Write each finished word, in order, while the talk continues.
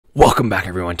Welcome back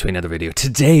everyone to another video.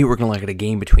 Today we're going to look at a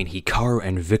game between Hikaru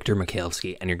and Viktor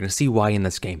Mikhailski, and you're going to see why in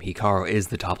this game Hikaru is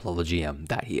the top level GM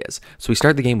that he is. So we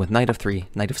start the game with knight of 3,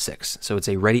 knight of 6. So it's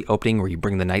a ready opening where you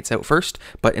bring the knights out first,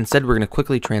 but instead we're going to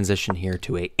quickly transition here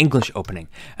to a English opening.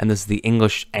 And this is the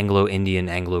English Anglo-Indian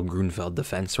Anglo-Grunfeld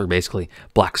defense, where basically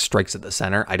black strikes at the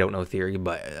center. I don't know theory,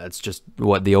 but that's just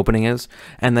what the opening is.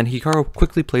 And then Hikaru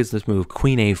quickly plays this move,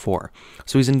 queen a4.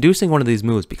 So he's inducing one of these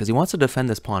moves because he wants to defend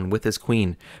this pawn with his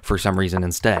queen for some reason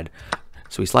instead.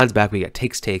 So he slides back, we get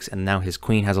takes, and now his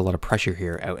queen has a lot of pressure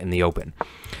here out in the open.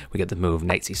 We get the move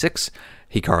knight c6,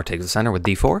 Hikaru takes the center with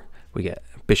d4, we get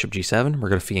bishop g7, we're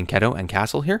going to fianchetto and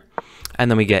castle here,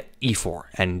 and then we get e4,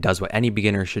 and does what any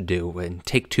beginner should do and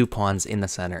take two pawns in the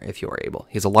center if you are able.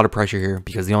 He has a lot of pressure here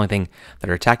because the only thing that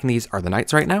are attacking these are the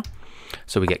knights right now.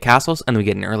 So we get castles, and then we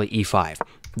get an early e5.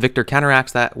 Viktor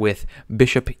counteracts that with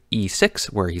bishop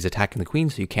e6, where he's attacking the queen,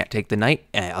 so you can't take the knight,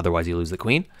 otherwise you lose the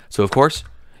queen. So of course,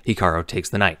 Hikaru takes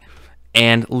the knight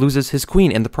and loses his queen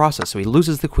in the process. So he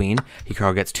loses the queen,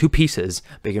 Hikaru gets two pieces,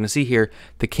 but you're going to see here,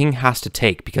 the king has to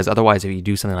take, because otherwise if you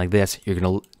do something like this, you're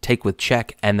going to take with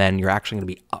check, and then you're actually going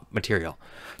to be up material.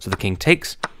 So the king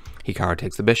takes, Hikaru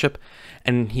takes the bishop,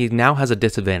 and he now has a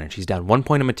disadvantage. He's down 1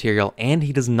 point of material, and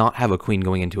he does not have a queen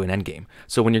going into an endgame.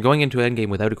 So when you're going into an endgame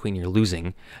without a queen, you're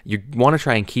losing. You want to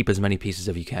try and keep as many pieces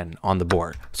as you can on the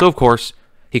board. So of course,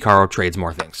 Hikaru trades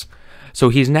more things. So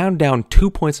he's now down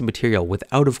 2 points of material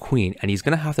without a queen, and he's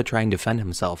going to have to try and defend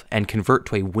himself and convert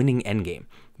to a winning endgame.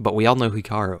 But we all know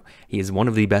Hikaru. He is one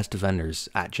of the best defenders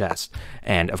at chess,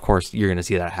 and of course you're going to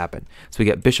see that happen. So we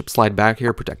get bishop slide back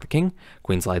here, protect the king.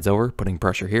 Queen slides over, putting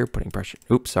pressure here, pressure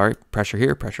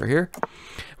here, pressure here.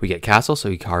 We get castle, so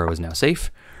Hikaru is now safe.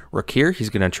 Rook here, he's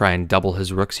going to try and double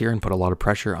his rooks here and put a lot of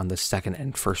pressure on the second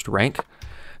and first rank.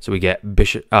 So we get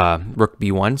bishop, rook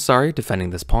b1,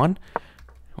 defending this pawn.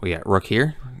 We get rook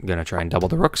here, going to try and double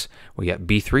the rooks. We get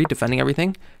b3, defending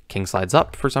everything. King slides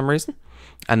up for some reason.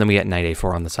 And then we get knight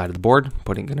a4 on the side of the board,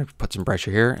 going to put some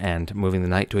pressure here and moving the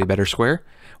knight to a better square.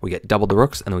 We get double the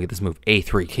rooks, and then we get this move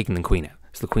a3, kicking the queen out.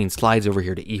 So the queen slides over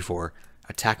here to e4,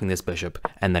 attacking this bishop,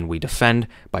 and then we defend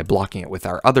by blocking it with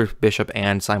our other bishop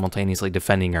and simultaneously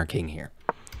defending our king here.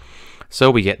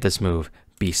 So we get this move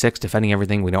b6, defending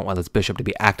everything. We don't want this bishop to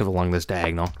be active along this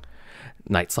diagonal.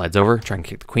 Knight slides over, trying to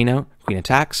kick the queen out. Queen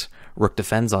attacks. Rook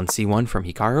defends on c1 from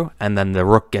Hikaru, and then the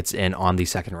rook gets in on the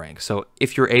second rank. So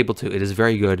if you're able to, it is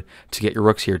very good to get your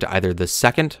rooks here to either the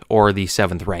second or the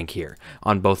 7th rank here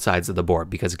on both sides of the board,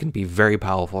 because it can be very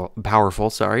powerful,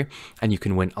 and you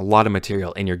can win a lot of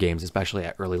material in your games, especially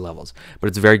at early levels. But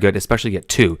it's very good, especially get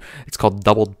two. It's called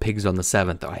doubled pigs on the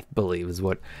 7th, I believe is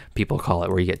what people call it,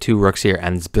 where you get two rooks here,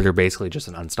 and they're basically just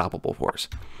an unstoppable force.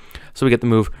 So we get the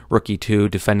move rook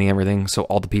e2, defending everything, so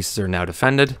all the pieces are now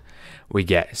defended. We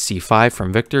get c5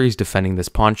 from Viktor. He's defending this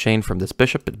pawn chain from this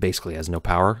bishop. It basically has no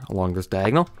power along this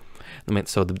diagonal.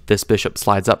 So this bishop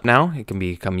slides up now. It can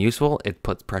become useful. It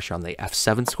puts pressure on the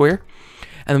f7 square.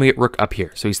 And then we get rook up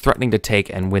here. So he's threatening to take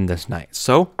and win this knight.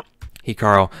 So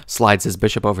Hikaru slides his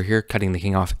bishop over here, cutting the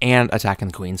king off and attacking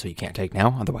the queen, so you can't take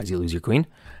now, otherwise you lose your queen.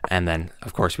 And then,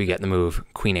 of course, we get the move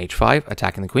queen h5,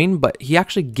 attacking the queen, but he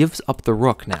actually gives up the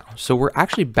rook now. So we're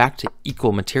actually back to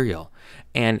equal material.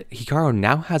 And Hikaru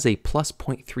now has a plus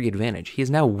 0.3 advantage. He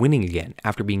is now winning again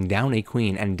after being down a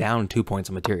queen and down 2 points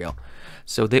of material.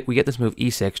 So we get this move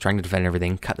e6, trying to defend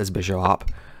everything, cut this bishop up.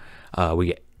 We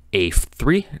get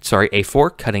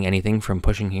a4, cutting anything from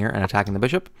pushing here and attacking the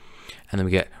bishop. And then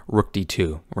we get rook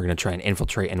d2. We're going to try and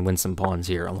infiltrate and win some pawns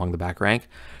here along the back rank.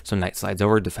 So knight slides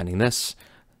over, defending this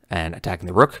and attacking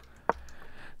the rook.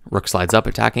 Rook slides up,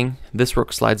 attacking. This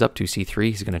rook slides up to c3.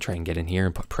 He's going to try and get in here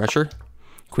and put pressure.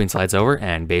 Queen slides over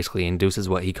and basically induces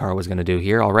what Hikaru was going to do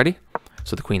here already.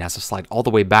 So the queen has to slide all the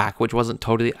way back, which wasn't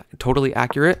totally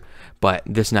accurate, but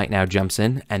this knight now jumps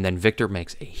in, and then Viktor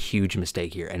makes a huge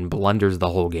mistake here and blunders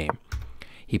the whole game.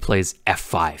 He plays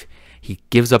f5. He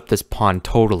gives up this pawn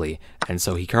totally, and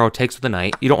so Hikaru takes with the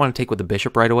knight. You don't want to take with the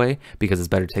bishop right away, because it's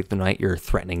better to take the knight. You're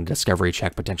threatening discovery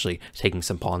check, potentially taking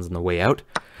some pawns on the way out.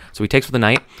 So he takes with the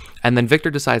knight, and then Viktor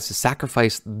decides to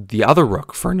sacrifice the other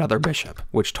rook for another bishop,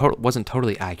 which wasn't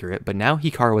totally accurate, but now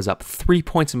Hikaru is up 3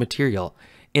 points of material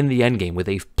in the endgame with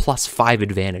a +5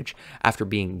 advantage after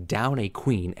being down a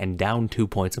queen and down 2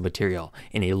 points of material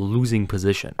in a losing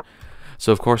position.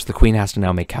 So of course the queen has to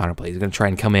now make counterplay. He's going to try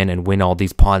and come in and win all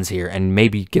these pawns here and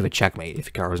maybe give a checkmate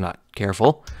if Hikaru's not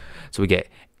careful. So we get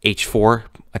h4,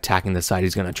 attacking the side.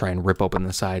 He's going to try and rip open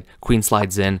the side. Queen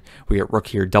slides in. We get rook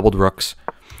here, doubled rooks.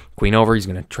 Queen over, he's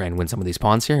going to try and win some of these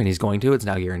pawns here, and he's going to. It's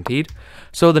now guaranteed.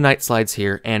 So the knight slides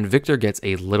here, and Viktor gets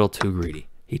a little too greedy.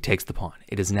 he takes the pawn.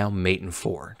 It is now mate in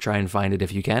 4. Try and find it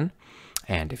if you can.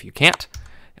 And if you can't,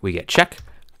 we get check,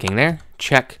 king there,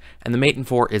 check, and the mate in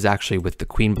 4 is actually with the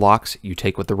queen blocks. You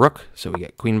take with the rook, so we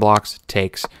get queen blocks,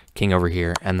 takes, king over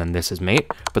here, and then this is mate,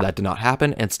 but that did not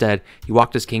happen. Instead, he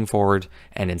walked his king forward,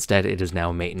 and instead it is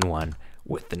now mate in 1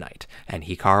 with the knight, and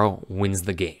Hikaru wins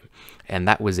the game. And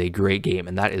that was a great game,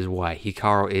 and that is why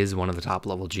Hikaru is one of the top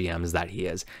level GMs that he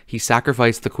is. He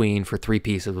sacrificed the queen for 3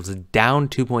 pieces, was down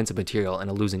 2 points of material in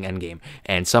a losing endgame,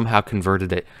 and somehow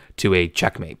converted it to a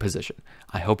checkmate position.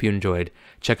 I hope you enjoyed.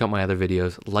 Check out my other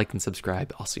videos, like and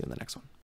subscribe. I'll see you in the next one.